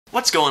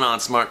What's going on,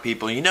 smart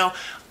people?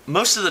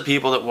 Most of the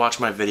people that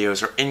watch my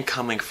videos are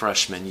incoming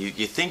freshmen. You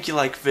think you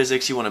like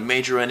physics, you want to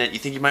major in it, you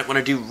think you might want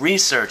to do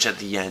research at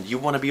the end, you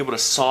want to be able to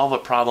solve a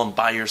problem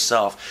by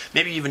yourself,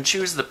 maybe even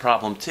choose the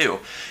problem too.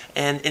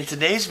 And in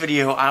today's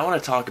video, I want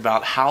to talk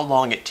about how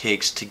long it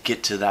takes to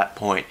get to that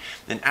point.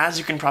 And as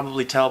you can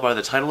probably tell by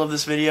the title of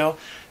this video,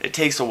 it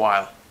takes a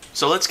while.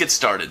 So let's get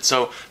started.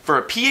 So for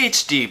a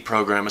PhD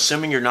program,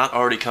 assuming you're not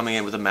already coming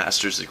in with a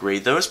master's degree,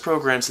 those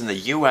programs in the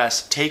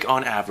US take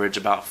on average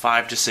about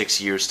 5 to 6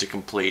 years to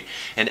complete.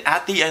 And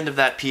at the end of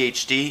that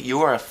PhD,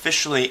 you are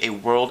officially a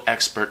world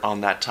expert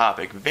on that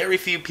topic. Very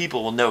few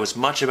people will know as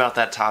much about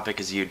that topic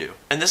as you do.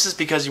 And this is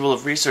because you will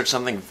have researched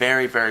something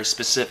very, very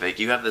specific.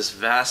 You have this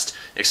vast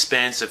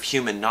expanse of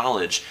human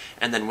knowledge,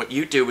 and then what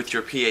you do with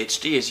your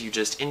PhD is you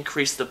just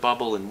increase the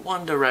bubble in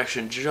one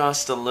direction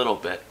just a little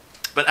bit.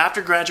 But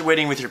after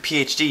graduating with your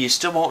PhD, you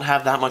still won't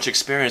have that much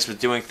experience with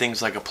doing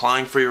things like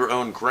applying for your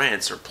own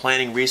grants, or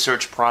planning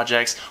research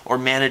projects, or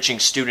managing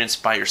students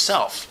by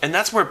yourself. And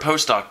that's where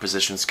postdoc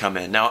positions come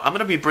in. Now, I'm going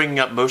to be bringing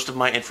up most of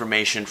my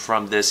information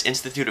from this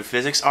Institute of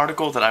Physics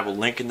article that I will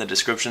link in the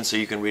description so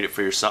you can read it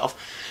for yourself.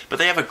 But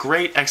they have a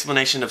great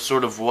explanation of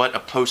sort of what a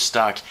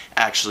postdoc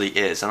actually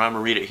is, and I'm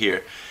going to read it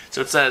here. So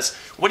it says,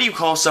 what do you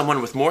call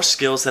someone with more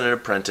skills than an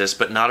apprentice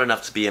but not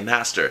enough to be a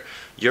master?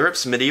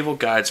 Europe's medieval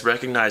guides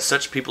recognized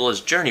such people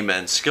as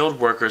journeymen, skilled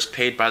workers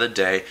paid by the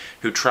day,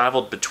 who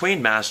traveled between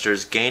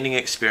masters gaining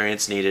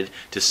experience needed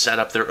to set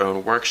up their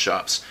own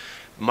workshops.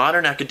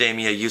 Modern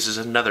academia uses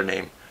another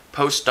name,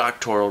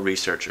 postdoctoral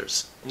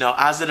researchers. Now,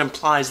 as it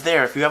implies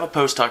there, if you have a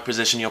postdoc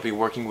position, you'll be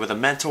working with a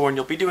mentor and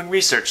you'll be doing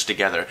research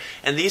together.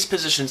 And these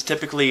positions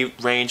typically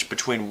range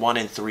between 1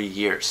 and 3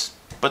 years.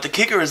 But the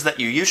kicker is that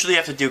you usually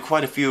have to do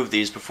quite a few of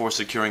these before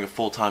securing a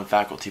full-time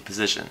faculty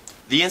position.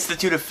 The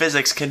Institute of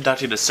Physics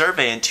conducted a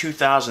survey in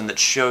 2000 that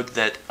showed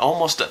that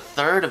almost a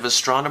third of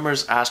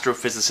astronomers,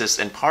 astrophysicists,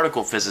 and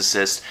particle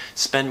physicists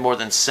spend more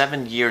than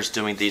 7 years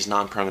doing these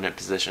non-permanent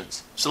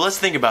positions. So let's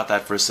think about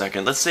that for a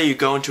second. Let's say you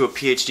go into a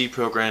PhD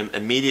program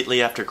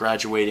immediately after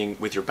graduating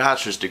with your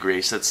bachelor's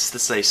degree. So let's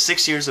say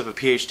 6 years of a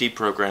PhD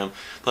program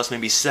plus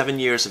maybe 7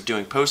 years of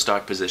doing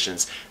postdoc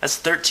positions. That's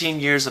 13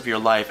 years of your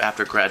life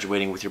after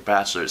graduating with your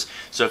bachelor's.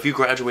 So if you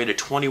graduate at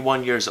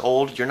 21 years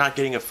old, you're not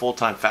getting a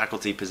full-time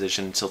faculty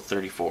position until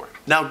 34.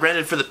 Now,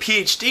 granted, for the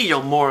PhD,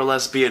 you'll more or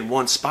less be in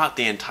one spot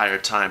the entire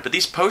time, but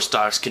these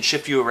postdocs can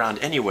shift you around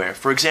anywhere.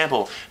 For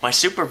example, my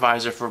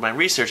supervisor for my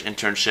research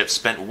internship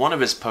spent one of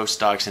his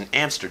postdocs in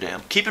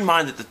Amsterdam. Keep in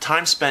mind that the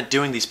time spent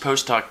doing these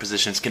postdoc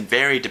positions can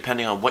vary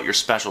depending on what your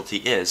specialty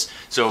is.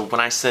 So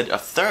when I said a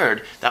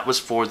third, that was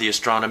for the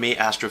astronomy,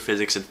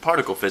 astrophysics, and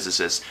particle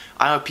physicists.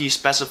 IOP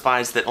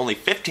specifies that only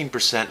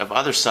 15% of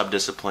other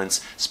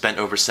subdisciplines spent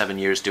over 7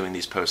 years doing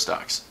these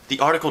postdocs. The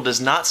article does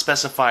not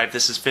specify if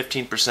this is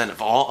 15% of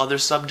all other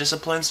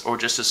subdisciplines or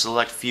just a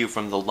select few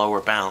from the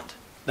lower bound.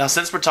 Now,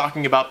 since we're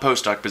talking about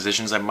postdoc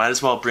positions, I might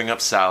as well bring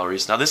up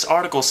salaries. Now, this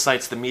article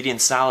cites the median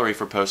salary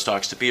for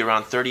postdocs to be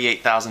around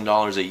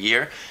 $38,000 a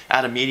year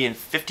at a median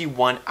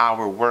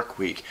 51-hour work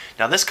week.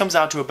 Now, this comes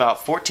out to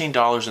about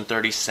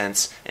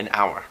 $14.30 an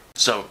hour.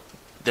 So,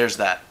 there's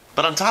that.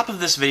 But on top of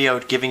this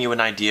video giving you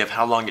an idea of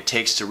how long it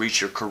takes to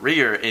reach your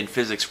career in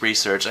physics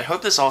research, I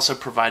hope this also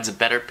provides a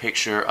better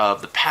picture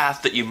of the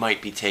path that you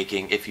might be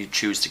taking if you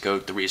choose to go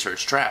the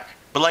research track.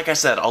 But like I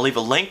said, I'll leave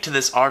a link to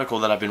this article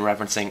that I've been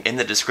referencing in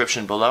the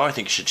description below. I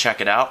think you should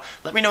check it out.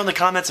 Let me know in the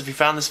comments if you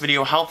found this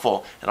video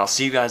helpful, and I'll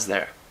see you guys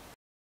there.